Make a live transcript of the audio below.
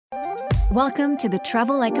Welcome to the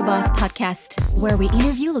Travel Like a Boss podcast, where we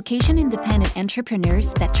interview location-independent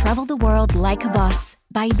entrepreneurs that travel the world like a boss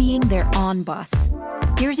by being their own boss.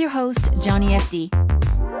 Here's your host, Johnny FD.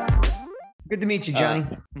 Good to meet you, Johnny.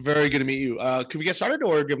 Very good to meet you. Can we get started,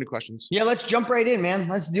 or do you have any questions? Yeah, let's jump right in, man.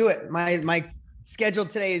 Let's do it. My schedule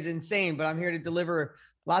today is insane, but I'm here to deliver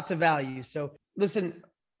lots of value. So listen,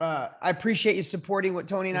 I appreciate you supporting what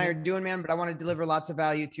Tony and I are doing, man, but I want to deliver lots of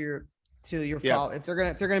value to your follow. If they're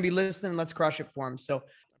gonna be listening, let's crush it for them. So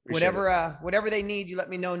whatever they need, you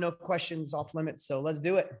let me know. No questions off limits. So let's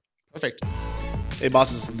do it. Perfect. Hey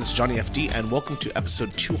bosses, this is Johnny FD, and welcome to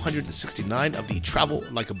episode 269 of the Travel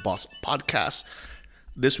Like a Boss podcast.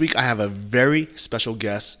 This week I have a very special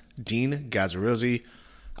guest, Dean Gazarozzi.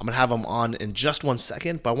 I'm gonna have him on in just 1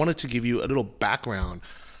 second, but I wanted to give you a little background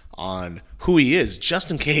on who he is,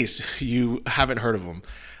 just in case you haven't heard of him.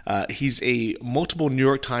 He's a multiple New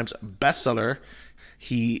York Times bestseller.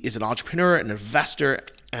 He is an entrepreneur, an investor,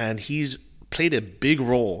 and he's played a big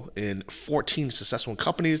role in 14 successful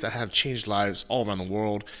companies that have changed lives all around the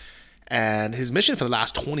world. And his mission for the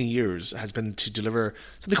last 20 years has been to deliver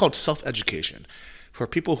something called self-education for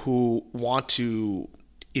people who want to,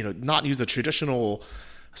 not use the traditional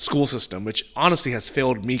school system, which honestly has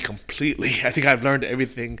failed me completely. I think I've learned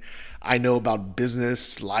everything I know about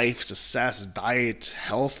business, life, success, diet,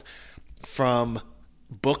 health from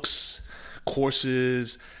books,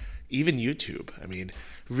 courses, even YouTube. I mean,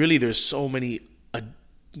 really, there's so many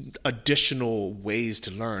additional ways to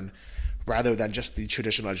learn rather than just the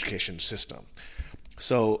traditional education system.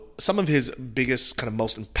 So some of his biggest, kind of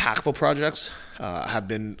most impactful projects have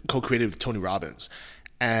been co-created with Tony Robbins.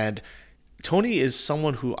 And Tony is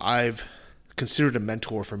someone who I've considered a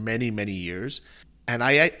mentor for many, many years. And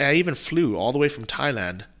I even flew all the way from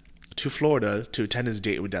Thailand to Florida to attend his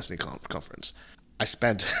Date with Destiny conference. I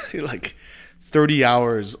spent like 30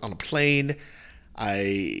 hours on a plane.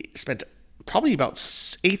 I spent probably about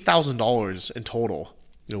 $8,000 in total,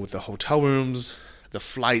 with the hotel rooms, the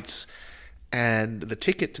flights, and the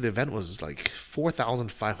ticket to the event was like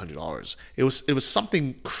 $4,500. It was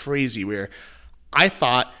something crazy where I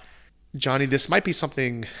thought, Johnny, this might be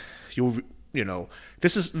something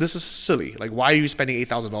this is silly. Like, why are you spending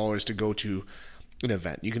 $8,000 to go to an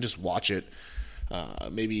event? You can just watch it.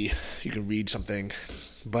 Maybe you can read something.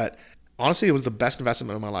 But honestly, it was the best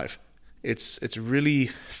investment of my life. It's really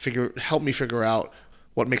helped me figure out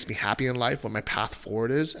what makes me happy in life, what my path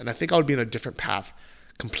forward is. And I think I would be in a different path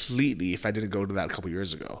completely if I didn't go to that a couple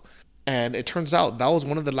years ago. And it turns out that was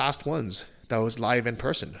one of the last ones that was live in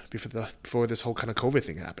person before this whole kind of COVID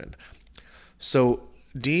thing happened. So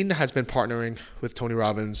Dean has been partnering with Tony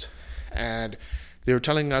Robbins, and they were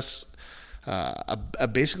telling us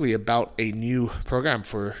basically about a new program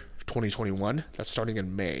for 2021 that's starting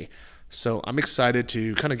in May. So I'm excited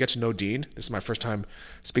to kind of get to know Dean. This is my first time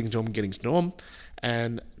speaking to him, getting to know him,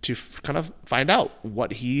 and to kind of find out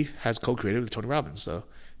what he has co-created with Tony Robbins. So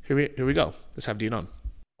here we go. Let's have Dean on.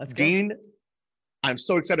 Let's go. Dean, I'm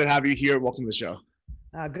so excited to have you here. Welcome to the show.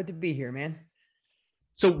 Good to be here, man.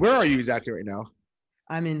 So where are you exactly right now?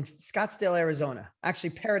 I'm in Scottsdale, Arizona. Actually,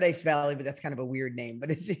 Paradise Valley, but that's kind of a weird name.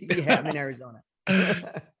 But I'm in Arizona.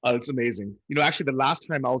 Oh, it's amazing. Actually, the last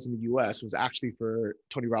time I was in the US was actually for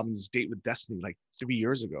Tony Robbins' Date with Destiny, like 3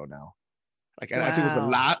 years ago now. Wow. I think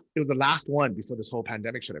it was the last one before this whole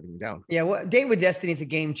pandemic shut everything down. Yeah, well, Date with Destiny is a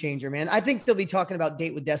game changer, man. I think they'll be talking about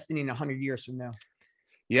Date with Destiny in 100 years from now.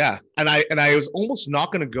 Yeah, and I was almost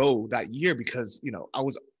not going to go that year because I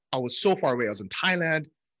was so far away. I was in Thailand.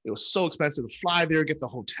 It was so expensive to fly there, get the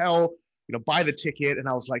hotel, buy the ticket. And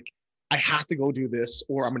I was like, I have to go do this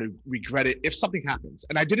or I'm going to regret it if something happens.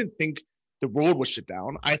 And I didn't think the road would shut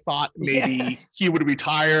down. I thought maybe he would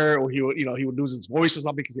retire or he would lose his voice or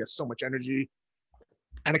something because he has so much energy.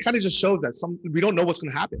 And it kind of just shows that we don't know what's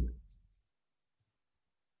going to happen.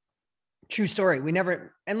 True story.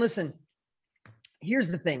 And listen, here's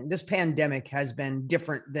the thing. This pandemic has been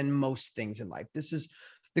different than most things in life. This is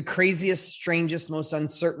the craziest, strangest, most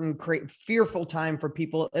uncertain, fearful time for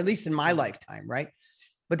people, at least in my lifetime, right?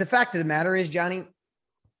 But the fact of the matter is, Johnny,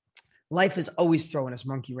 life is always throwing us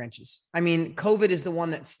monkey wrenches. I mean, COVID is the one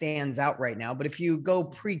that stands out right now. But if you go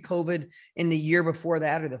pre-COVID in the year before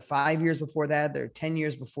that, or the 5 years before that, or 10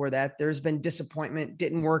 years before that, there's been disappointment,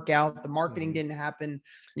 didn't work out. The marketing didn't happen.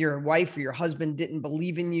 Your wife or your husband didn't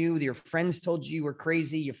believe in you. Your friends told you were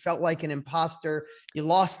crazy. You felt like an imposter. You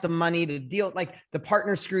lost the money to deal. Like the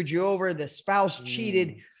partner screwed you over. The spouse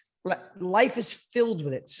cheated. Life is filled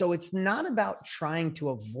with it. So it's not about trying to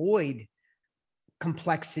avoid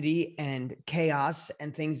complexity and chaos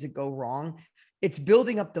and things that go wrong. It's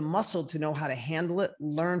building up the muscle to know how to handle it,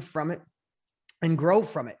 learn from it, and grow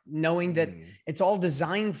from it, knowing that it's all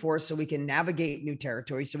designed for us so we can navigate new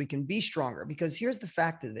territory, so we can be stronger. Because here's the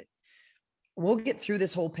fact of it. We'll get through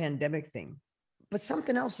this whole pandemic thing, but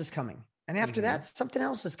something else is coming. And after that, something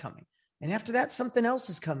else is coming. And after that, something else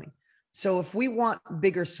is coming. So if we want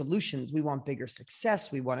bigger solutions, we want bigger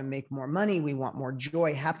success, we want to make more money, we want more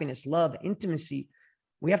joy, happiness, love, intimacy,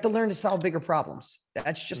 we have to learn to solve bigger problems.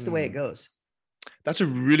 That's just the way it goes. That's a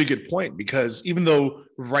really good point, because even though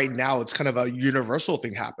right now it's kind of a universal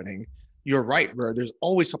thing happening, you're right, where there's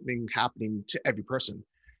always something happening to every person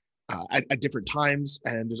at different times,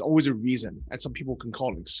 and there's always a reason. And some people can call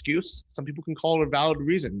it an excuse, some people can call it a valid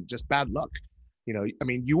reason, just bad luck. You know, I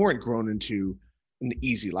mean, you weren't grown into an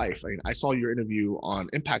easy life. I mean, I saw your interview on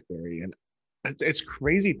Impact Theory, and it's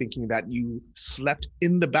crazy thinking that you slept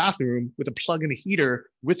in the bathroom with a plug and a heater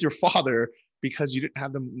with your father because you didn't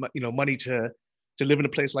have the money to live in a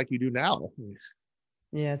place like you do now.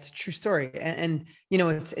 Yeah, it's a true story. And you know,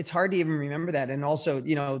 it's hard to even remember that. And also,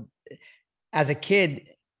 you know, as a kid,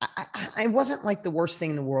 I wasn't like the worst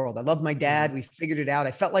thing in the world. I loved my dad. We figured it out.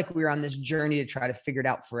 I felt like we were on this journey to try to figure it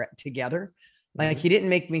out together. Like he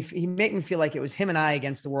made me feel like it was him and I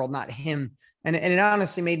against the world, not him. And it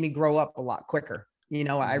honestly made me grow up a lot quicker. You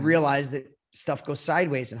know, I realized that stuff goes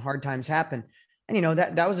sideways and hard times happen. And, you know,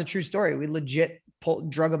 that was a true story. We legit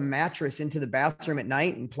drug a mattress into the bathroom at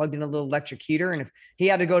night and plugged in a little electric heater. And if he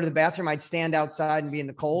had to go to the bathroom, I'd stand outside and be in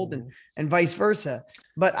the cold and vice versa.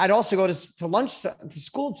 But I'd also go to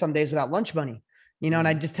school some days without lunch money, you know, and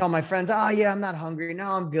I'd just tell my friends, oh yeah, I'm not hungry.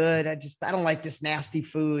 No, I'm good. I don't like this nasty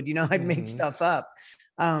food. You know, I'd make stuff up.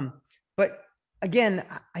 But again,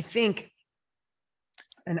 I think,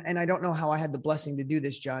 and I don't know how I had the blessing to do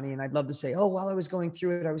this, Johnny. And I'd love to say, oh, while I was going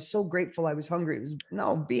through it, I was so grateful I was hungry. It was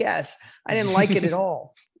no BS. I didn't like it at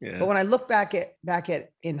all. Yeah. But when I look back at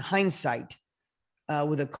in hindsight,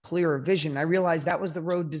 with a clearer vision, I realized that was the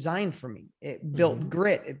road designed for me. It built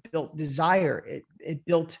grit. It built desire. It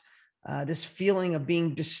built this feeling of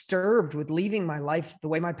being disturbed with leaving my life the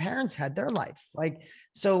way my parents had their life. Like,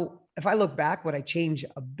 so if I look back, would I change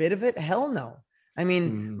a bit of it? Hell no. I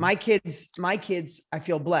mean, my kids, I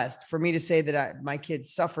feel blessed. For me to say that my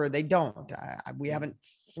kids suffer, they don't. We haven't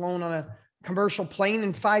flown on a commercial plane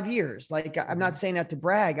in 5 years. Like, I'm not saying that to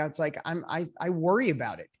brag. It's like, I worry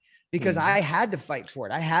about it because I had to fight for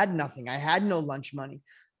it. I had nothing. I had no lunch money.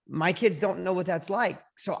 My kids don't know what that's like.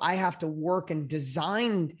 So I have to work and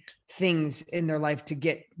design things in their life to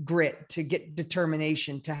get grit, to get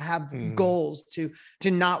determination, to have goals, to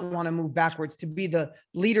not want to move backwards, to be the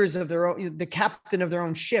leaders of their own, the captain of their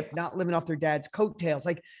own ship, not living off their dad's coattails.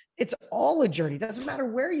 Like, it's all a journey. It doesn't matter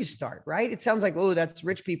where you start, right? It sounds like, oh, that's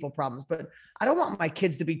rich people problems, but I don't want my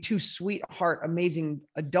kids to be two sweetheart, amazing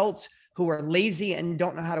adults who are lazy and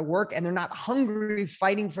don't know how to work. And they're not hungry,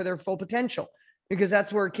 fighting for their full potential. Because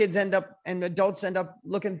that's where kids end up and adults end up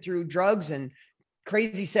looking through drugs and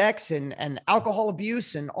crazy sex and alcohol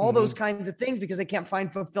abuse and all those kinds of things because they can't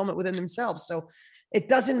find fulfillment within themselves. So it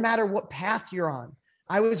doesn't matter what path you're on.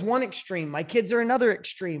 I was one extreme. My kids are another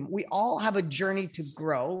extreme. We all have a journey to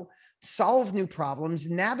grow, solve new problems,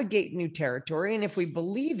 navigate new territory. And if we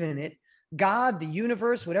believe in it, God, the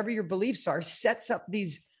universe, whatever your beliefs are, sets up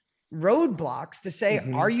these roadblocks to say,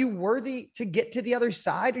 are you worthy to get to the other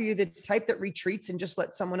side? Or are you the type that retreats and just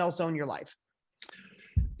let someone else own your life?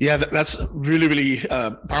 Yeah, that's really, really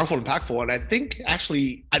powerful and impactful. And I think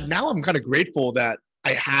actually now I'm kind of grateful that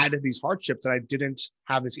I had these hardships and I didn't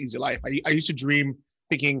have this easy life. I used to dream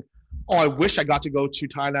thinking, oh, I wish I got to go to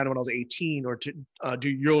Thailand when I was 18 or to do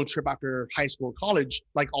a Euro trip after high school or college,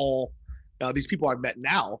 like all these people I've met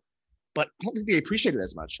now. But I don't think they appreciate it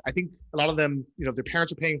as much. I think a lot of them, you know, their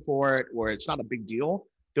parents are paying for it or it's not a big deal.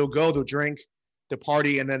 They'll go, they'll drink, they'll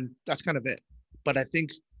party, and then that's kind of it. But I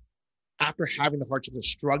think after having the hardships and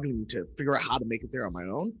struggling to figure out how to make it there on my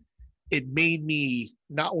own, it made me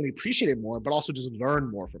not only appreciate it more, but also just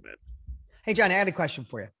learn more from it. Hey, John, I had a question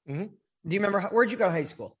for you. Do you remember, where'd you go to high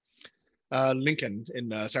school? Lincoln in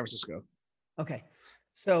San Francisco. Okay.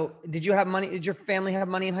 So did you have money? Did your family have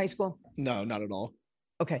money in high school? No, not at all.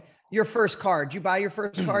 Okay. Your first car, did you buy your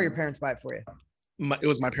first car or your parents buy it for you? It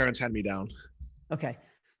was my parents hand me down. Okay.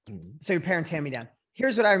 So your parents hand me down.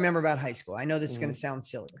 Here's what I remember about high school. I know this is going to sound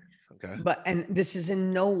silly. Okay. And this is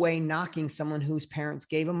in no way knocking someone whose parents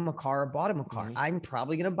gave them a car or bought them a car. I'm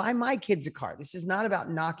probably going to buy my kids a car. This is not about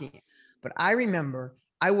knocking it. But I remember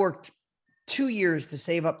I worked 2 years to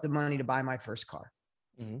save up the money to buy my first car.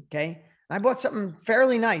 Okay. I bought something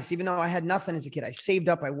fairly nice, even though I had nothing as a kid. I saved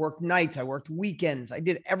up, I worked nights, I worked weekends, I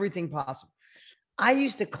did everything possible. I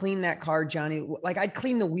used to clean that car, Johnny. Like I'd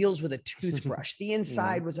clean the wheels with a toothbrush. The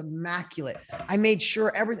inside was immaculate. I made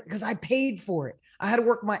sure everything, because I paid for it. I had to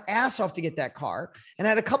work my ass off to get that car. And I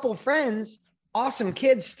had a couple of friends, awesome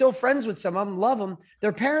kids, still friends with some of them, love them.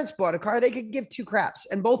 Their parents bought a car. They could give two craps.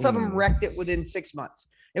 And both of them wrecked it within 6 months.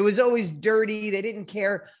 It was always dirty. They didn't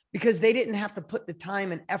care because they didn't have to put the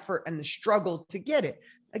time and effort and the struggle to get it.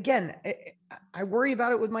 Again, I worry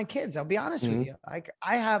about it with my kids. I'll be honest with you.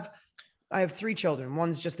 I have 3 children.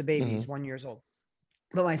 One's just a baby. He's 1 year old.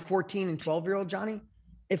 But my 14 and 12-year-old Johnny,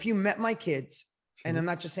 if you met my kids, and I'm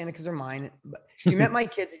not just saying it because they're mine, but if you met my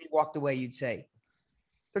kids and you walked away, you'd say,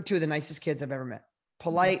 they're 2 of the nicest kids I've ever met.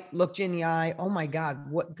 Polite, looked you in the eye. Oh my God,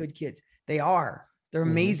 what good kids. They are. They're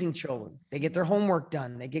amazing children. They get their homework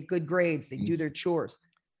done. They get good grades. They do their chores.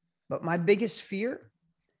 But my biggest fear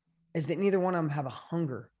is that neither one of them have a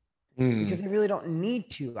hunger because they really don't need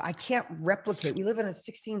to. I can't replicate. We live in a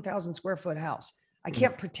 16,000 square foot house. I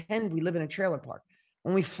can't pretend we live in a trailer park.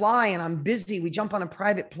 When we fly and I'm busy, we jump on a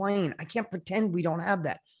private plane. I can't pretend we don't have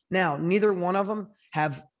that. Now, neither one of them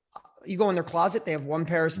have, you go in their closet, they have 1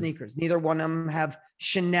 pair of sneakers. Neither one of them have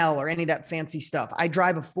Chanel or any of that fancy stuff. I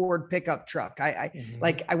drive a Ford pickup truck. I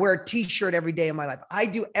wear a t-shirt every day of my life. I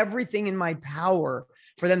do everything in my power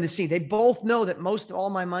for them to see. They both know that most of all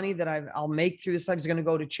my money that I'll make through this life is going to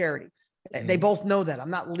go to charity. They both know that. I'm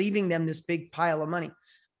not leaving them this big pile of money.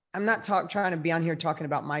 I'm not trying to be on here talking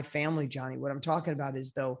about my family, Johnny. What I'm talking about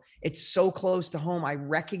is, though, it's so close to home. I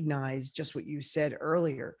recognize just what you said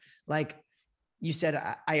earlier. Like you said,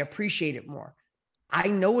 I appreciate it more. I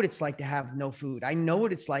know what it's like to have no food. I know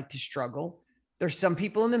what it's like to struggle. There's some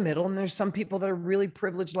people in the middle, and there's some people that are really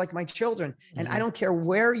privileged, like my children. And I don't care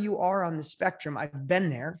where you are on the spectrum. I've been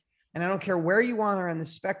there. And I don't care where you are on the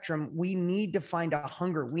spectrum. We need to find a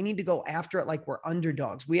hunger. We need to go after it like we're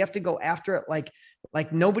underdogs. We have to go after it like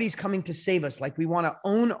nobody's coming to save us. Like we want to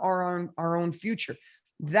own our own future.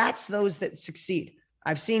 That's those that succeed.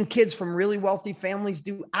 I've seen kids from really wealthy families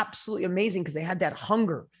do absolutely amazing because they had that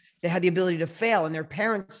hunger. They had the ability to fail, and their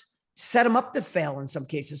parents set them up to fail in some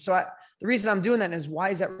cases. So the reason I'm doing that is, why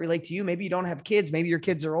does that relate to you? Maybe you don't have kids. Maybe your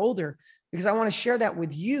kids are older, because I want to share that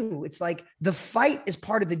with you. It's like the fight is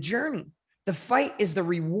part of the journey. The fight is the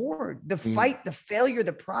reward. The fight, the failure,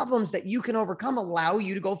 the problems that you can overcome allow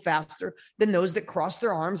you to go faster than those that cross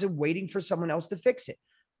their arms and waiting for someone else to fix it.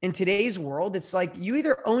 In today's world, it's like you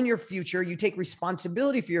either own your future, you take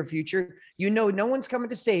responsibility for your future, you know no one's coming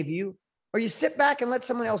to save you, or you sit back and let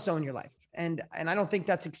someone else own your life. And I don't think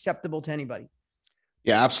that's acceptable to anybody.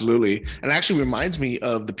 Yeah, absolutely. And it actually reminds me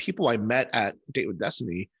of the people I met at Date with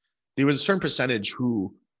Destiny. There was a certain percentage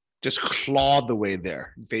who just clawed the way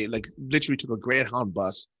there. They like literally took a Greyhound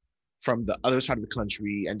bus from the other side of the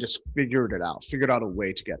country and just figured out a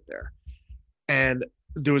way to get there. And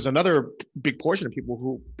there was another big portion of people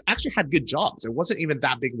who actually had good jobs. It wasn't even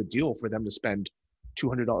that big of a deal for them to spend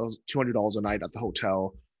 $200 a night at the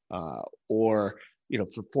hotel, or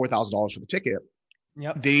for $4,000 for the ticket.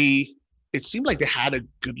 Yep. It seemed like they had a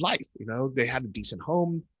good life. They had a decent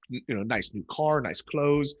home, nice new car, nice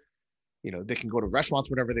clothes. They can go to restaurants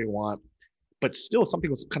whenever they want, but still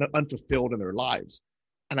something was kind of unfulfilled in their lives.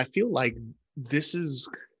 And I feel like this is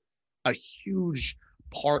a huge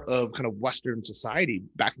part of kind of Western society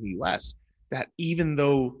back in the US, that even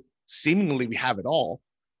though seemingly we have it all,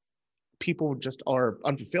 people just are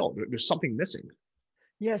unfulfilled. There's something missing.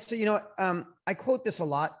 Yeah. So, I quote this a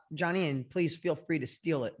lot, Johnny, and please feel free to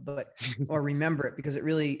steal it, or remember it, because it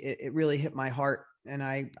really hit my heart. And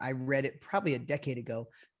I read it probably a decade ago.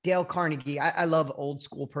 Dale Carnegie. I love old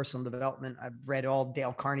school personal development. I've read all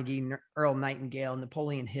Dale Carnegie, Earl Nightingale,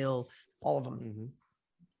 Napoleon Hill, all of them.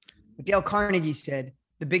 But Dale Carnegie said,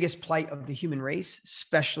 the biggest plight of the human race,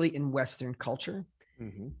 especially in Western culture,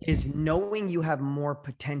 is knowing you have more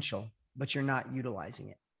potential, but you're not utilizing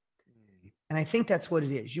it. And I think that's what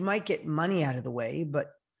it is. You might get money out of the way,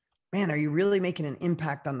 but man, are you really making an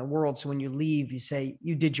impact on the world? So when you leave, you say,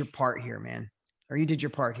 you did your part here, man. Or you did your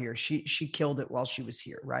part here. She killed it while she was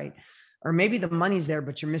here, right? Or maybe the money's there,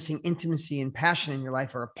 but you're missing intimacy and passion in your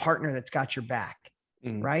life, or a partner that's got your back,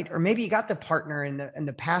 right? Or maybe you got the partner and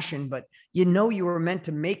the passion, but you were meant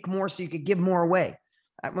to make more so you could give more away.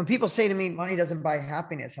 When people say to me, money doesn't buy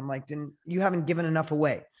happiness, I'm like, then you haven't given enough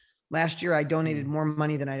away. Last year, I donated more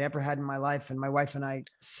money than I'd ever had in my life. And my wife and I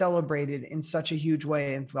celebrated in such a huge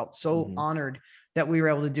way and felt so honored that we were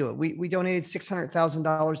able to do it. We donated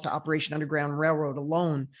 $600,000 to Operation Underground Railroad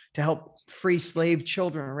alone to help free slave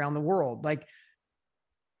children around the world. Like,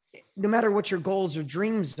 no matter what your goals or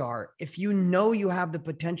dreams are, if you know you have the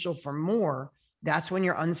potential for more, that's when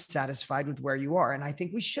you're unsatisfied with where you are. And I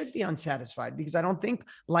think we should be unsatisfied, because I don't think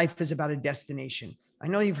life is about a destination. I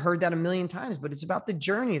know you've heard that a million times, but it's about the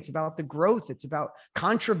journey. It's about the growth. It's about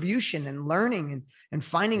contribution and learning and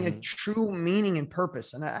finding a true meaning and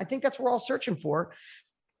purpose. And I think that's what we're all searching for.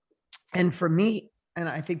 And for me, and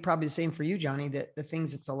I think probably the same for you, Johnny, that the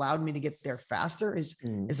things that's allowed me to get there faster is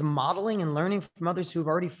modeling and learning from others who've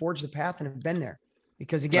already forged the path and have been there.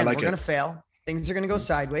 Because again, we're going to fail. Things are going to go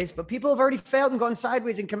sideways, but people have already failed and gone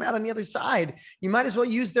sideways and come out on the other side. You might as well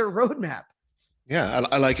use their roadmap. Yeah,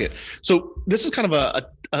 I like it. So this is kind of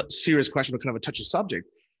a serious question, but kind of a touchy subject,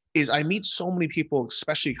 is I meet so many people,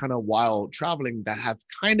 especially kind of while traveling, that have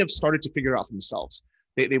kind of started to figure it out for themselves.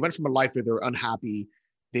 They went from a life where they're unhappy,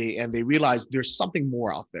 they realized there's something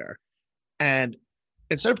more out there. And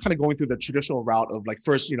instead of kind of going through the traditional route of like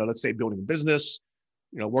first, let's say building a business,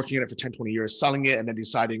 working in it for 10, 20 years, selling it, and then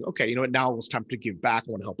deciding, okay, now it's time to give back.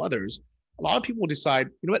 I want to help others. A lot of people decide,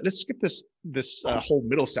 let's skip this whole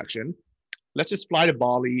middle section. Let's just fly to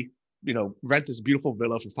Bali, rent this beautiful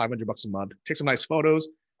villa for $500 a month, take some nice photos.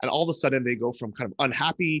 And all of a sudden they go from kind of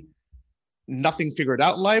unhappy, nothing figured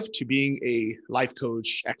out in life, to being a life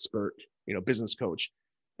coach, expert, business coach.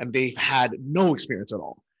 And they've had no experience at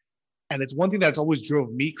all. And it's one thing that's always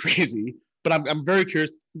drove me crazy, but I'm very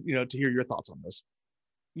curious, to hear your thoughts on this.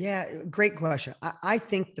 Yeah, great question. I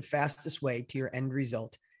think the fastest way to your end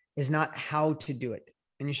result is not how to do it.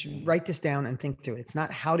 And you should write this down and think through it. It's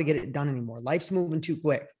not how to get it done anymore. Life's moving too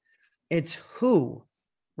quick. It's who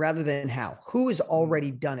rather than how. Who has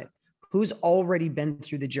already done it? Who's already been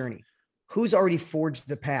through the journey? Who's already forged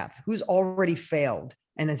the path? Who's already failed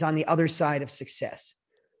and is on the other side of success?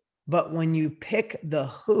 But when you pick the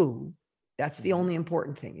who, that's the only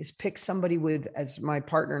important thing, is pick somebody with, as my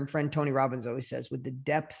partner and friend Tony Robbins always says, with the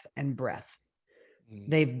depth and breadth.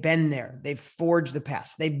 They've been there. They've forged the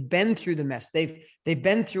past. They've been through the mess. They've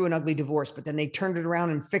been through an ugly divorce, but then they turned it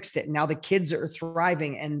around and fixed it. And now the kids are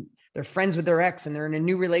thriving and they're friends with their ex and they're in a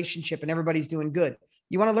new relationship and everybody's doing good.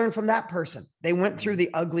 You want to learn from that person. They went through the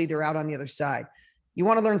ugly. They're out on the other side. You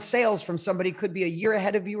want to learn sales from somebody, could be a year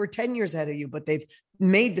ahead of you or 10 years ahead of you, but they've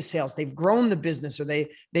made the sales, they've grown the business, or they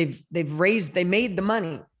made the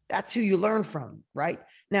money. That's who you learn from, right?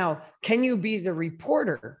 Now, can you be the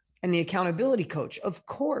reporter and the accountability coach? Of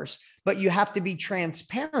course, but you have to be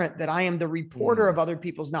transparent that I am the reporter of other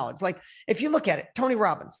people's knowledge. Like if you look at it, Tony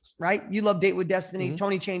Robbins, right? You love Date with Destiny.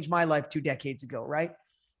 Tony changed my life 2 decades ago, right?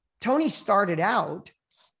 Tony started out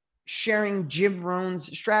sharing Jim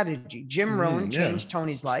Rohn's strategy. Jim Rohn changed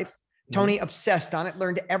Tony's life. Tony obsessed on it,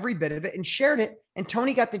 learned every bit of it and shared it. And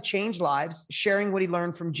Tony got to change lives sharing what he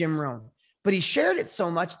learned from Jim Rohn. But he shared it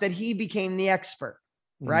so much that he became the expert,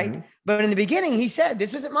 right? But in the beginning, he said,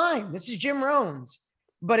 this isn't mine. This is Jim Rohn's.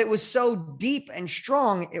 But it was so deep and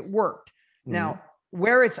strong, it worked. Now,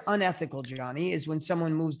 where it's unethical, Johnny, is when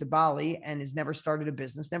someone moves to Bali and has never started a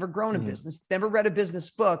business, never grown a business, never read a business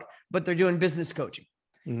book, but they're doing business coaching.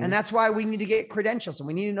 And that's why we need to get credentials and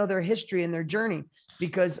we need to know their history and their journey,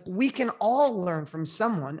 because we can all learn from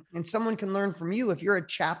someone and someone can learn from you if you're a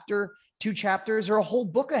chapter, 2 chapters, or a whole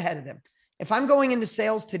book ahead of them. If I'm going into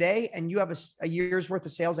sales today and you have a year's worth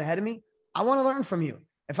of sales ahead of me, I want to learn from you.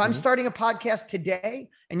 If I'm starting a podcast today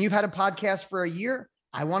and you've had a podcast for a year,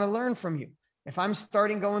 I want to learn from you. If I'm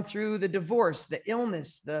starting going through the divorce, the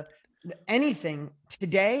illness, anything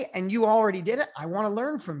today, and you already did it, I want to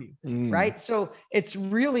learn from you. Right. So it's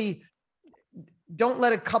really, don't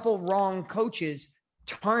let a couple wrong coaches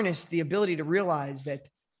tarnish the ability to realize that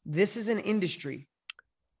this is an industry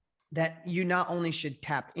that you not only should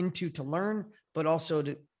tap into to learn, but also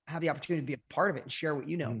to have the opportunity to be a part of it and share what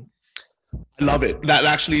you know. I love it.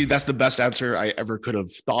 That's the best answer I ever could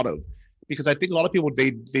have thought of, because I think a lot of people,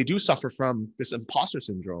 they do suffer from this imposter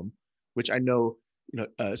syndrome, which I know,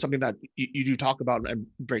 something that you do talk about and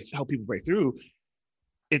help people break through.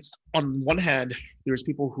 It's on one hand, there's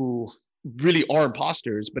people who really are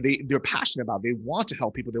imposters, but they're passionate about it. They want to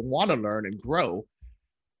help people. They want to learn and grow.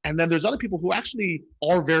 And then there's other people who actually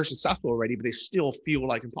are very successful already, but they still feel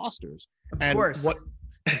like imposters. Of course.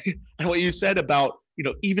 What you said about,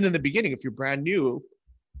 even in the beginning, if you're brand new,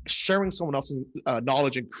 sharing someone else's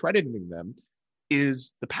knowledge and crediting them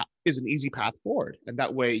is an easy path forward. And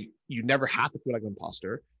that way you never have to feel like an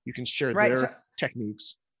imposter. You can share their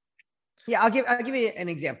techniques. Yeah. I'll give you an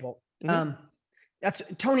example. That's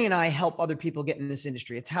Tony and I help other people get in this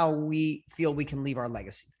industry. It's how we feel we can leave our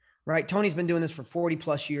legacy, right? Tony's been doing this for 40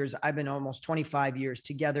 plus years. I've been almost 25 years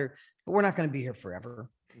together, but we're not going to be here forever.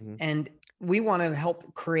 And we want to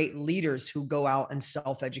help create leaders who go out and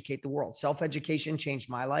self-educate the world. Self-education changed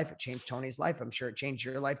my life. It changed Tony's life. I'm sure it changed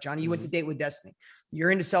your life. Johnny, you went to Date with Destiny.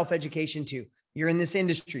 You're into self-education too. You're in this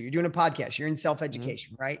industry, you're doing a podcast, you're in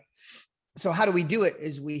self-education, right? So how do we do it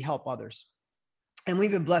is we help others. And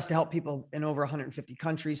we've been blessed to help people in over 150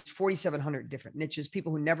 countries, 4,700 different niches,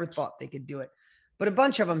 people who never thought they could do it. But a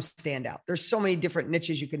bunch of them stand out. There's so many different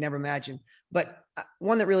niches you could never imagine. But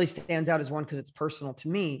one that really stands out is one because it's personal to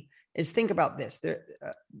me is think about this.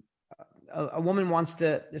 A woman wants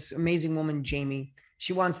to, this amazing woman, Jamie,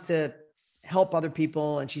 she wants to help other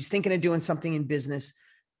people and she's thinking of doing something in business.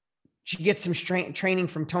 She gets some training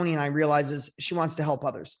from Tony and I, realizes she wants to help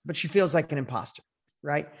others, but she feels like an imposter,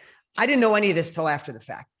 right? I didn't know any of this till after the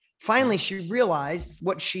fact. Finally, she realized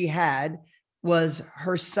what she had was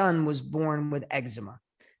her son was born with eczema.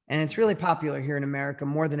 And it's really popular here in America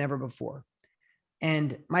more than ever before.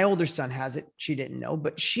 And my older son has it. She didn't know,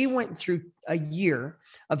 but she went through a year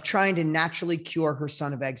of trying to naturally cure her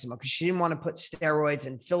son of eczema because she didn't want to put steroids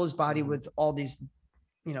and fill his body with all these,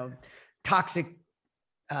 toxic,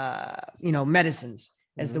 medicines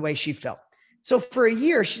as the way she felt. So for a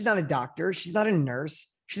year, she's not a doctor. She's not a nurse.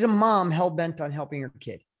 She's a mom hell-bent on helping her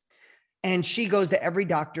kid. And she goes to every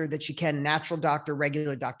doctor that she can, natural doctor,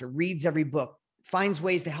 regular doctor, reads every book, finds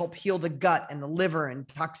ways to help heal the gut and the liver and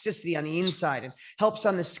toxicity on the inside and helps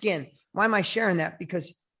on the skin. Why am I sharing that?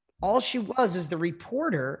 Because all she was is the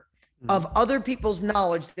reporter of other people's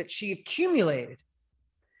knowledge that she accumulated.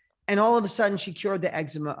 And all of a sudden she cured the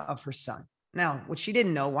eczema of her son. Now, what she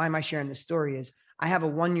didn't know, why am I sharing this story, is I have a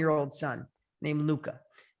 1-year-old son named Luca.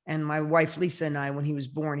 And my wife, Lisa, and I, when he was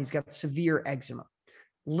born, he's got severe eczema.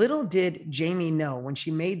 Little did Jamie know when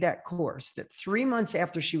she made that course that 3 months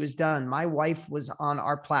after she was done, my wife was on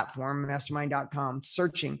our platform, mastermind.com,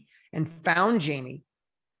 searching and found Jamie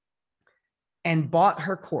and bought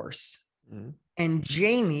her course. And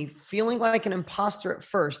Jamie, feeling like an imposter at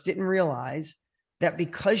first, didn't realize that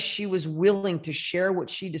because she was willing to share what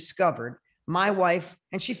she discovered, my wife,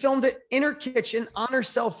 and she filmed it in her kitchen on her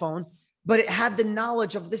cell phone, but it had the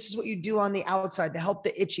knowledge of this is what you do on the outside to help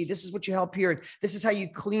the itchy. This is what you help here. This is how you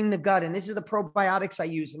clean the gut. And this is the probiotics I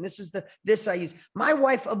use. And this is this I use. My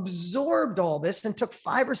wife absorbed all this and took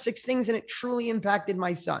 5 or 6 things, and it truly impacted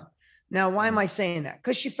my son. Now, why am I saying that?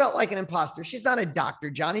 Because she felt like an imposter. She's not a doctor,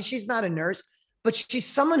 Johnny. She's not a nurse, but she's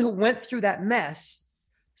someone who went through that mess,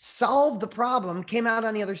 solved the problem, came out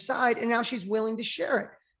on the other side, and now she's willing to share it.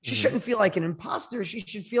 She shouldn't feel like an imposter. She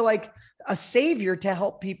should feel like a savior to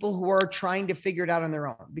help people who are trying to figure it out on their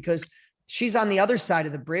own, because she's on the other side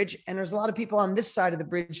of the bridge. And there's a lot of people on this side of the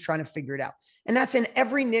bridge trying to figure it out. And that's in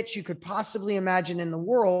every niche you could possibly imagine in the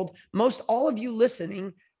world. Most all of you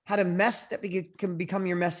listening had a mess that can become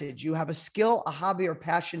your message. You have a skill, a hobby, or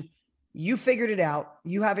passion. You figured it out.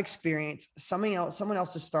 You have experience. Someone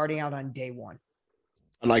else is starting out on day one.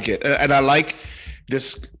 I like it. And I like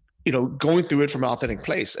this, going through it from an authentic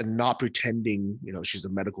place and not pretending, she's a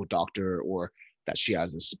medical doctor or that she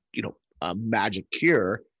has this, magic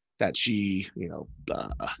cure that she,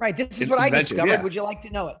 right. This is what I discovered. Yeah. Would you like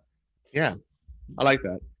to know it? Yeah, I like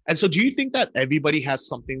that. And so do you think that everybody has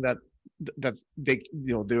something that they,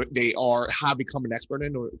 have become an expert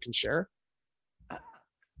in or can share?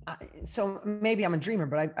 So maybe I'm a dreamer,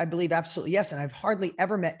 but I believe absolutely yes. And I've hardly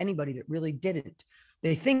ever met anybody that really didn't.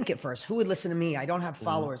 They think at first, who would listen to me? I don't have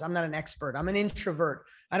followers. I'm not an expert. I'm an introvert.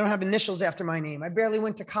 I don't have initials after my name. I barely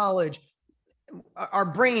went to college. Our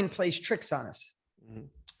brain plays tricks on us,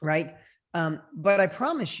 right? But I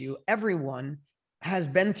promise you, everyone has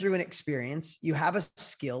been through an experience. You have a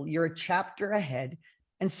skill. You're a chapter ahead,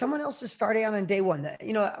 and someone else is starting out on day one.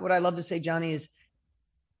 What I love to say, Johnny, is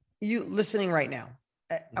you listening right now.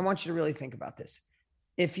 I want you to really think about this.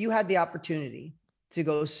 If you had the opportunity to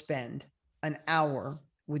go spend an hour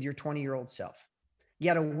with your 20-year-old self, you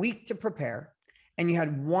had a week to prepare, and you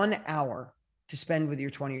had 1 hour to spend with your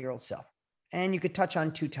 20-year-old self, and you could touch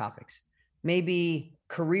on 2 topics, maybe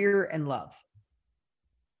career and love.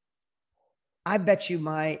 I bet you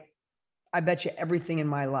everything in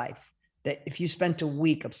my life that if you spent a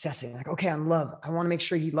week obsessing, like, okay, on love, I want to make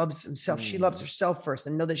sure he loves himself. She loves herself first,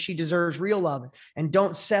 and know that she deserves real love, and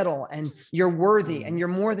don't settle, and you're worthy, and you're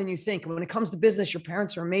more than you think. And when it comes to business, your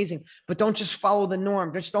parents are amazing, but don't just follow the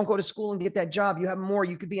norm. Just don't go to school and get that job. You have more.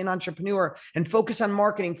 You could be an entrepreneur and focus on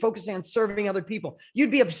marketing, focusing on serving other people.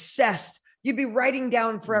 You'd be obsessed. You'd be writing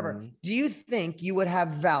down forever. Do you think you would have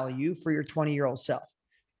value for your 20-year-old self?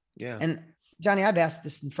 Yeah. And Johnny, I've asked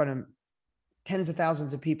this in front of tens of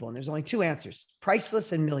thousands of people, and there's only 2 answers: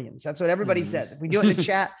 priceless and millions. That's what everybody says. If we do it in the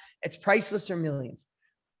chat, it's priceless or millions.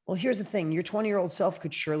 Well, here's the thing. Your 20-year-old self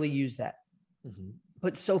could surely use that,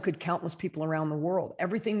 but so could countless people around the world.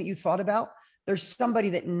 Everything that you thought about, there's somebody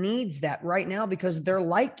that needs that right now because they're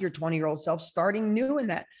like your 20-year-old self, starting new in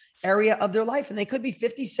that area of their life. And they could be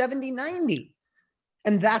 50, 70, 90.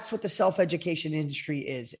 And that's what the self-education industry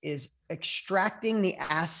is extracting the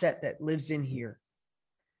asset that lives in here,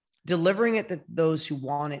 delivering it to those who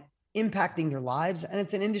want it, impacting their lives. And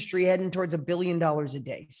it's an industry heading towards $1 billion a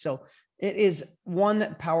day. So it is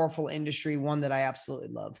one powerful industry, one that I absolutely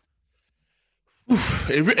love.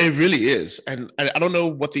 It really is. And I don't know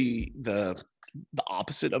what the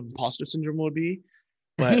opposite of imposter syndrome would be,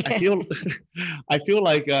 but I feel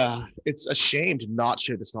like it's a shame to not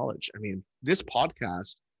share this knowledge. I mean, this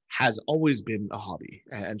podcast has always been a hobby,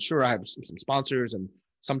 and sure, I have some sponsors, and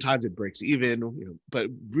sometimes it breaks even, but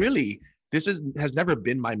really, this has never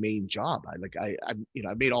been my main job. I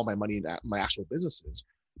made all my money in my actual businesses,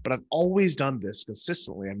 but I've always done this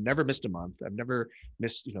consistently. I've never missed a month. I've never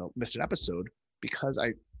missed an episode, because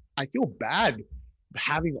I feel bad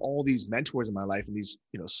having all these mentors in my life and these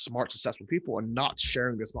smart, successful people and not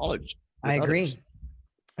sharing this knowledge. I agree. Others.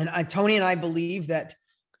 And Tony and I believe that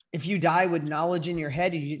if you die with knowledge in your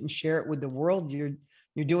head and you didn't share it with the world, you're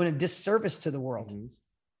doing a disservice to the world. Mm-hmm.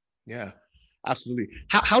 Yeah, absolutely.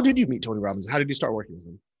 How did you meet Tony Robbins? How did you start working with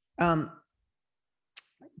him?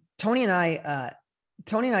 Tony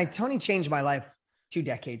changed my life 2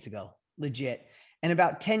 decades ago, legit. And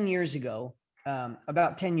about 10 years ago,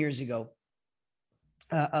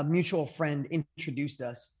 a mutual friend introduced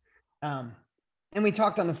us. And we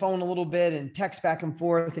talked on the phone a little bit and text back and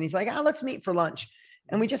forth. And he's like, let's meet for lunch.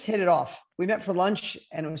 And we just hit it off. We met for lunch,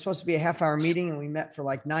 and it was supposed to be a half-hour meeting. And we met for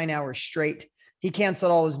like 9 hours straight. He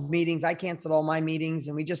canceled all his meetings. I canceled all my meetings,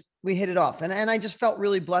 and we hit it off. And I just felt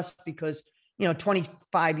really blessed because,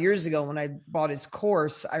 25 years ago when I bought his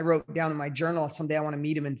course, I wrote down in my journal, someday I want to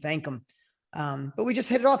meet him and thank him. But we just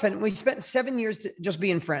hit it off, and we spent 7 years just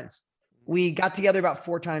being friends. We got together about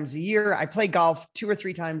 4 times a year. I play golf 2 or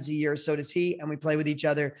 3 times a year. So does he. And we play with each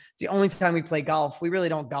other. It's the only time we play golf. We really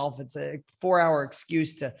don't golf. It's a 4-hour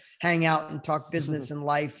excuse to hang out and talk business and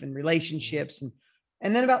life and relationships.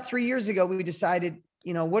 And then about 3 years ago, we decided,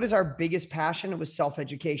 what is our biggest passion? It was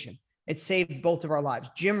self-education. It saved both of our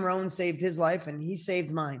lives. Jim Rohn saved his life, and he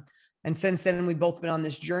saved mine. And since then, we've both been on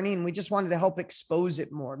this journey, and we just wanted to help expose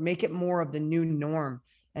it more, make it more of the new norm.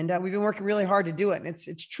 And we've been working really hard to do it. And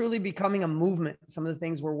it's truly becoming a movement. Some of the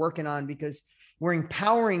things we're working on, because we're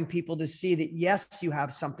empowering people to see that, yes, you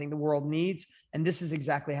have something the world needs. And this is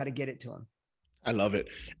exactly how to get it to them. I love it.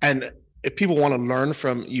 And if people want to learn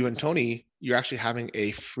from you and Tony, you're actually having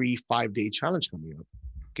a free 5-day challenge coming up.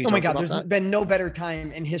 Oh my God, there's been no better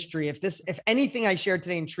time in history. If anything I shared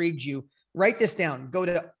today intrigued you, write this down. Go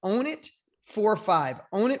to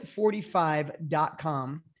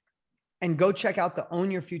ownit45.com. And go check out the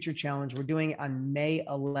Own Your Future Challenge. We're doing it on May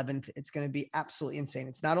 11th. It's going to be absolutely insane.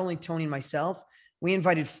 It's not only Tony and myself. We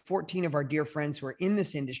invited 14 of our dear friends who are in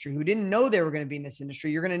this industry, who didn't know they were going to be in this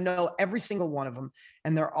industry. You're going to know every single one of them.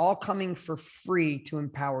 And they're all coming for free to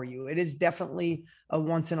empower you. It is definitely a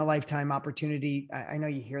once-in-a-lifetime opportunity. I know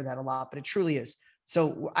you hear that a lot, but it truly is.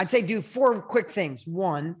 So I'd say do 4 quick things.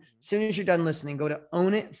 1, as soon as you're done listening, go to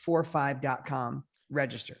ownit45.com,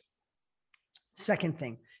 register. Second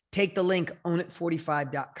thing, take the link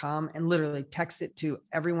ownit45.com and literally text it to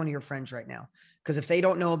every one of your friends right now. Because if they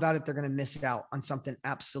don't know about it, they're going to miss out on something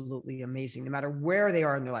absolutely amazing, no matter where they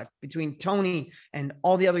are in their life. Between Tony and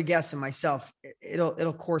all the other guests and myself,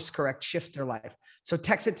 it'll course correct, shift their life. So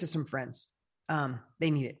text it to some friends. They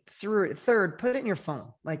need it. Third, put it in your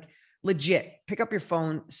phone. Like legit, pick up your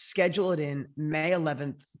phone, schedule it in May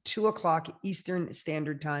 11th, 2:00 Eastern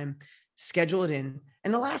Standard Time, schedule it in.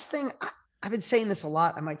 And the last thing, I've been saying this a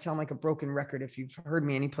lot. I might sound like a broken record if you've heard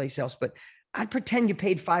me anyplace else, but I'd pretend you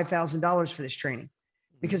paid $5,000 for this training,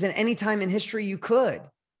 because in any time in history you could.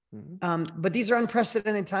 But these are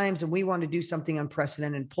unprecedented times, and we want to do something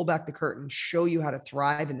unprecedented, pull back the curtain, show you how to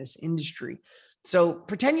thrive in this industry. So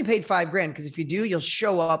pretend you paid $5,000, because if you do, you'll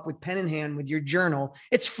show up with pen in hand with your journal.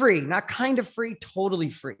 It's free, not kind of free, totally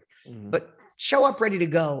free, but show up ready to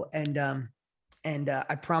go. And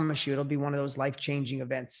I promise you, it'll be one of those life-changing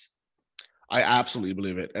events. I absolutely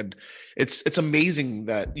believe it. And it's amazing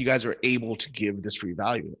that you guys are able to give this free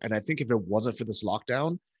value. And I think if it wasn't for this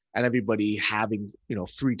lockdown and everybody having,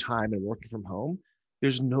 free time and working from home,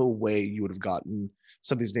 there's no way you would have gotten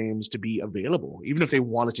some of these names to be available. Even if they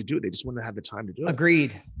wanted to do it, they just wouldn't have the time to do it.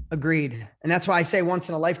 Agreed. And that's why I say once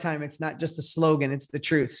in a lifetime, it's not just a slogan, it's the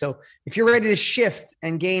truth. So if you're ready to shift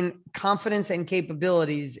and gain confidence and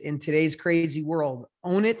capabilities in today's crazy world,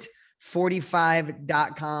 own it.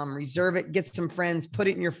 45.com, reserve it, get some friends, put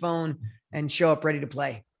it in your phone, and show up ready to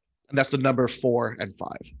play. And that's the number 4 and 5.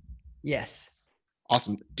 Yes.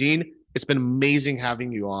 Awesome. Dean, it's been amazing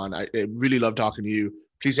having you on. I really love talking to you.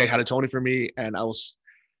 Please say hi to Tony for me, and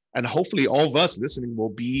hopefully all of us listening will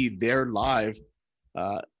be there live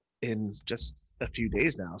in just a few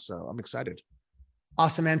days now. So I'm excited.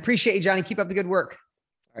 Awesome, man. Appreciate you, Johnny. Keep up the good work.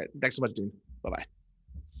 All right. Thanks so much, Dean. Bye-bye.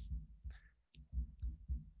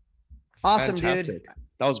 Awesome, Fantastic. dude.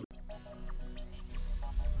 That was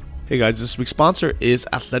Hey guys, this week's sponsor is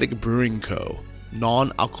Athletic Brewing Co.,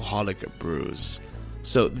 non-alcoholic brews.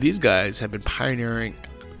 So these guys have been pioneering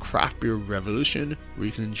craft beer revolution where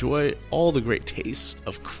you can enjoy all the great tastes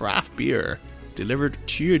of craft beer delivered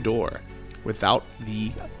to your door without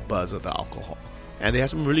the buzz of the alcohol. And they have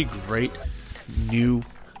some really great new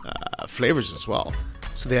flavors as well.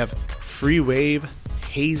 So they have Free Wave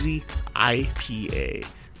Hazy IPA.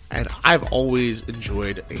 And I've always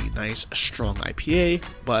enjoyed a nice, strong IPA,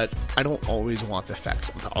 but I don't always want the effects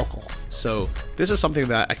of the alcohol. So this is something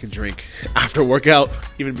that I can drink after workout,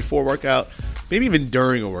 even before workout, maybe even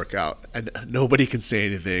during a workout, and nobody can say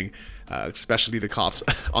anything, especially the cops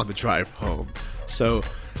on the drive home. So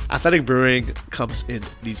Athletic Brewing comes in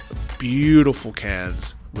these beautiful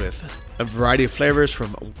cans with a variety of flavors,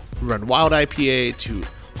 from Run Wild IPA to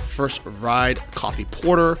First Ride Coffee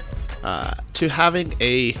Porter, to having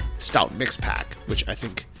a stout mix pack, which I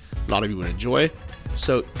think a lot of you would enjoy.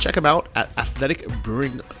 So check them out at Athletic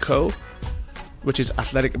Brewing Co., which is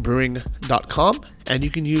athleticbrewing.com, and you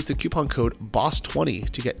can use the coupon code BOSS20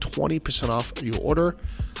 to get 20% off your order.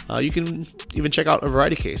 You can even check out a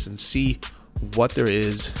variety case and see what there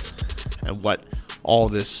is and what all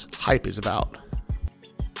this hype is about.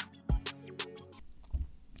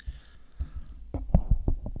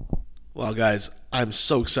 Well, guys, I'm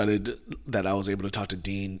so excited that I was able to talk to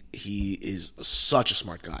Dean. He is such a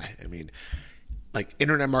smart guy. I mean, like,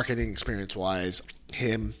 internet marketing experience-wise,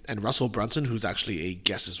 him and Russell Brunson, who's actually a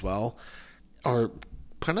guest as well, are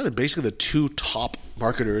kind of basically the two top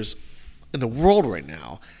marketers in the world right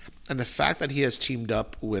now. And the fact that he has teamed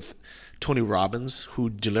up with Tony Robbins,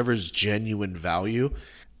 who delivers genuine value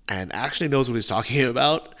and actually knows what he's talking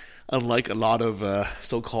about, unlike a lot of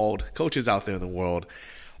so-called coaches out there in the world,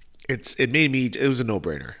 it was a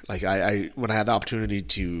no-brainer. Like, I when I had the opportunity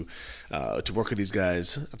to work with these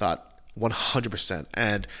guys, I thought 100%.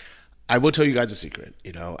 And I will tell you guys a secret.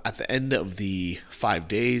 You know, at the end of the 5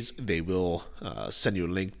 days, they will send you a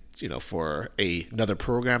link, for another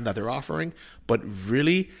program that they're offering. But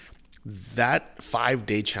really, that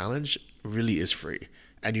 5-day challenge really is free,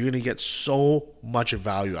 and you're going to get so much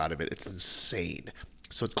value out of it. It's insane.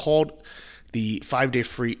 So it's called the 5-day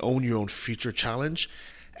free Own Your Own Future Challenge.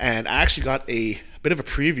 And I actually got a bit of a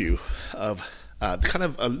preview of kind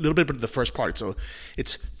of a little bit of the first part. So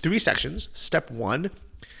it's 3 sections. Step 1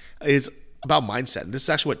 is about mindset. And this is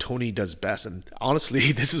actually what Tony does best. And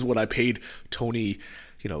honestly, this is what I paid Tony,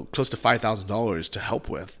 close to $5,000 to help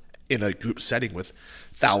with in a group setting with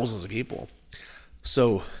thousands of people.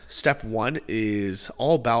 So step 1 is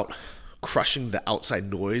all about crushing the outside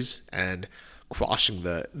noise and crushing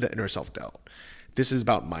the inner self-doubt. This is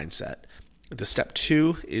about mindset. The step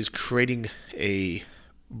 2 is creating a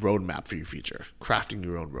roadmap for your future, crafting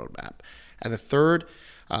your own roadmap. And the third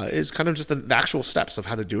is kind of just the actual steps of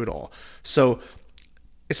how to do it all. So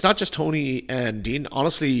it's not just Tony and Dean.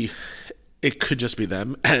 Honestly, it could just be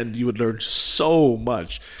them, and you would learn so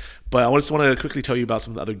much. But I just want to quickly tell you about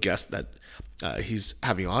some of the other guests that he's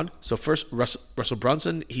having on. So first, Russell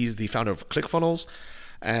Brunson. He's the founder of ClickFunnels,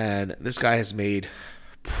 and this guy has made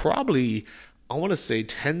probably, I want to say,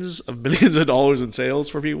 tens of millions of dollars in sales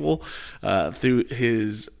for people through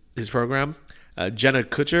his program. Jenna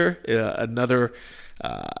Kutcher, another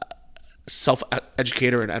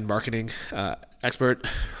self-educator and marketing expert.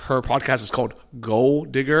 Her podcast is called Goal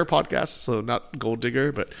Digger Podcast. So not Gold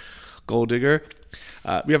Digger, but Goal Digger.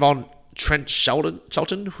 We have on Trent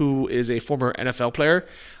Shelton, who is a former NFL player.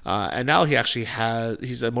 And now he's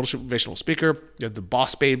a motivational speaker. We have the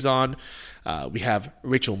Boss Babes on. We have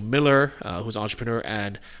Rachel Miller, who's an entrepreneur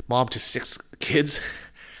and mom to 6 kids.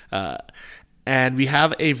 And we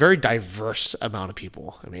have a very diverse amount of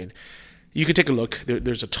people. I mean, you can take a look.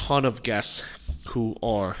 There's a ton of guests who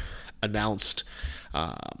are announced.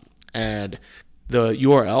 And the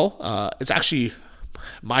URL, it's actually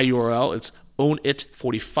my URL. It's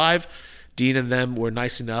OwnIt45. Dean and them were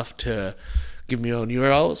nice enough to give me my own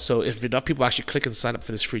URL. So if enough people actually click and sign up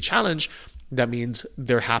for this free challenge, that means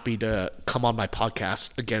they're happy to come on my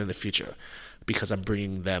podcast again in the future because I'm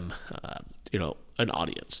bringing them, an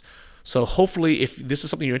audience. So hopefully, if this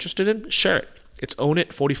is something you're interested in, share it. It's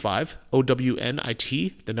OwnIt45,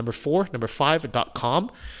 OWNIT, the number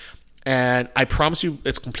 5.com. And I promise you,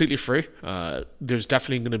 it's completely free. There's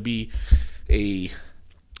definitely going to be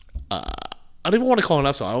I don't even want to call it an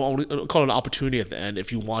episode. I want to call it an opportunity at the end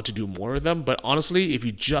if you want to do more of them. But honestly, if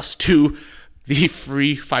you just do the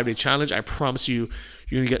free 5-day challenge. I promise you,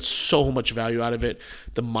 you're going to get so much value out of it.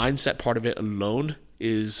 The mindset part of it alone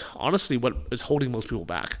is honestly what is holding most people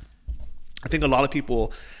back. I think a lot of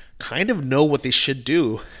people kind of know what they should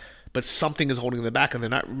do, but something is holding them back and they're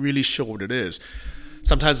not really sure what it is.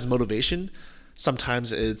 Sometimes it's motivation.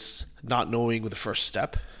 Sometimes it's not knowing the first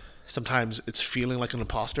step. Sometimes it's feeling like an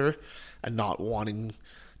imposter and not wanting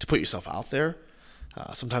to put yourself out there.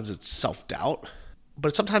 Sometimes it's self-doubt,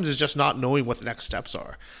 but sometimes it's just not knowing what the next steps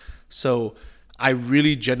are. So I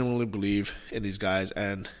really genuinely believe in these guys,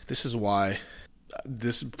 and this is why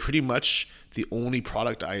this is pretty much the only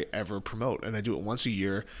product I ever promote, and I do it once a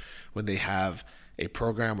year when they have a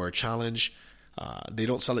program or a challenge. They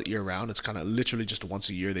don't sell it year round. It's kind of literally just once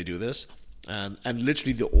a year they do this. And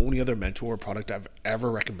literally the only other mentor product I've ever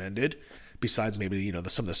recommended, besides maybe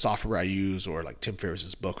some of the software I use or like Tim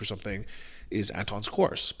Ferriss's book or something, is Anton's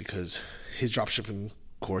course, because his dropshipping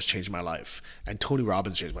course changed my life, and Tony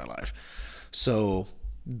Robbins changed my life. So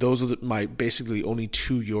those are my basically only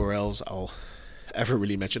 2 URLs I'll ever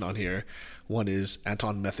really mention on here. One is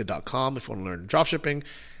antonmethod.com if you want to learn dropshipping,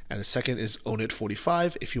 and the second is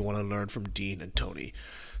Ownit45 if you want to learn from Dean and Tony.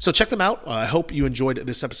 So check them out. I hope you enjoyed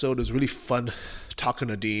this episode. It was really fun talking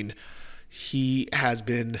to Dean. He has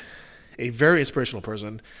been a very inspirational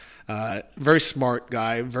person, very smart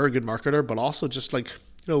guy, very good marketer, but also just like,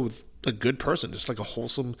 a good person, just like a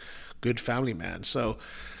wholesome, good family man. So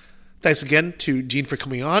thanks again to Dean for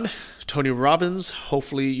coming on. Tony Robbins,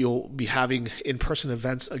 hopefully you'll be having in-person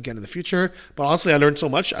events again in the future. But honestly, I learned so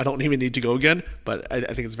much, I don't even need to go again. But I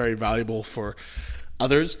think it's very valuable for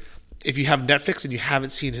others. If you have Netflix and you haven't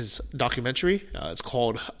seen his documentary, it's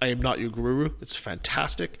called I Am Not Your Guru. It's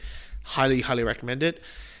fantastic. Highly, highly recommend it.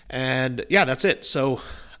 And yeah, that's it. So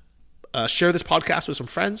share this podcast with some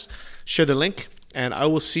friends. Share the link. And I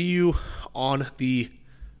will see you on the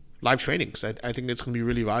live trainings. I think it's going to be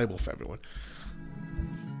really valuable for everyone.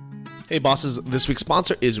 Hey bosses, this week's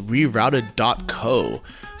sponsor is Rerouted.co.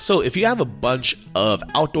 So if you have a bunch of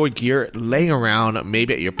outdoor gear laying around,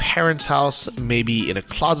 maybe at your parents' house, maybe in a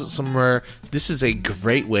closet somewhere, this is a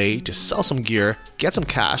great way to sell some gear, get some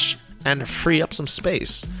cash, and free up some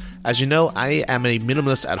space. As you know, I am a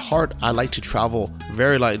minimalist at heart. I like to travel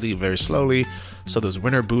very lightly, very slowly. So those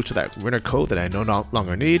winter boots or that winter coat that I no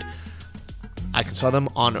longer need, I can sell them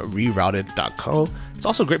on Rerouted.co. It's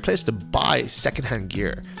also a great place to buy secondhand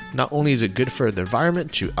gear. Not only is it good for the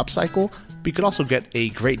environment to upcycle, but you could also get a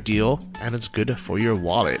great deal, and it's good for your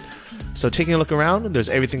wallet. So taking a look around, there's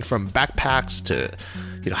everything from backpacks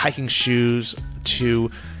to hiking shoes to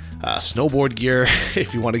snowboard gear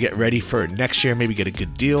if you want to get ready for next year, maybe get a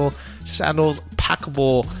good deal. Sandals,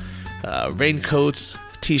 packable raincoats,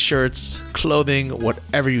 t-shirts, clothing,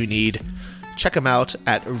 whatever you need. Check them out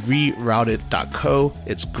at Rerouted.co.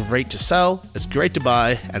 It's great to sell, it's great to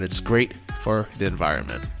buy, and it's great for the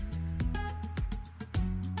environment.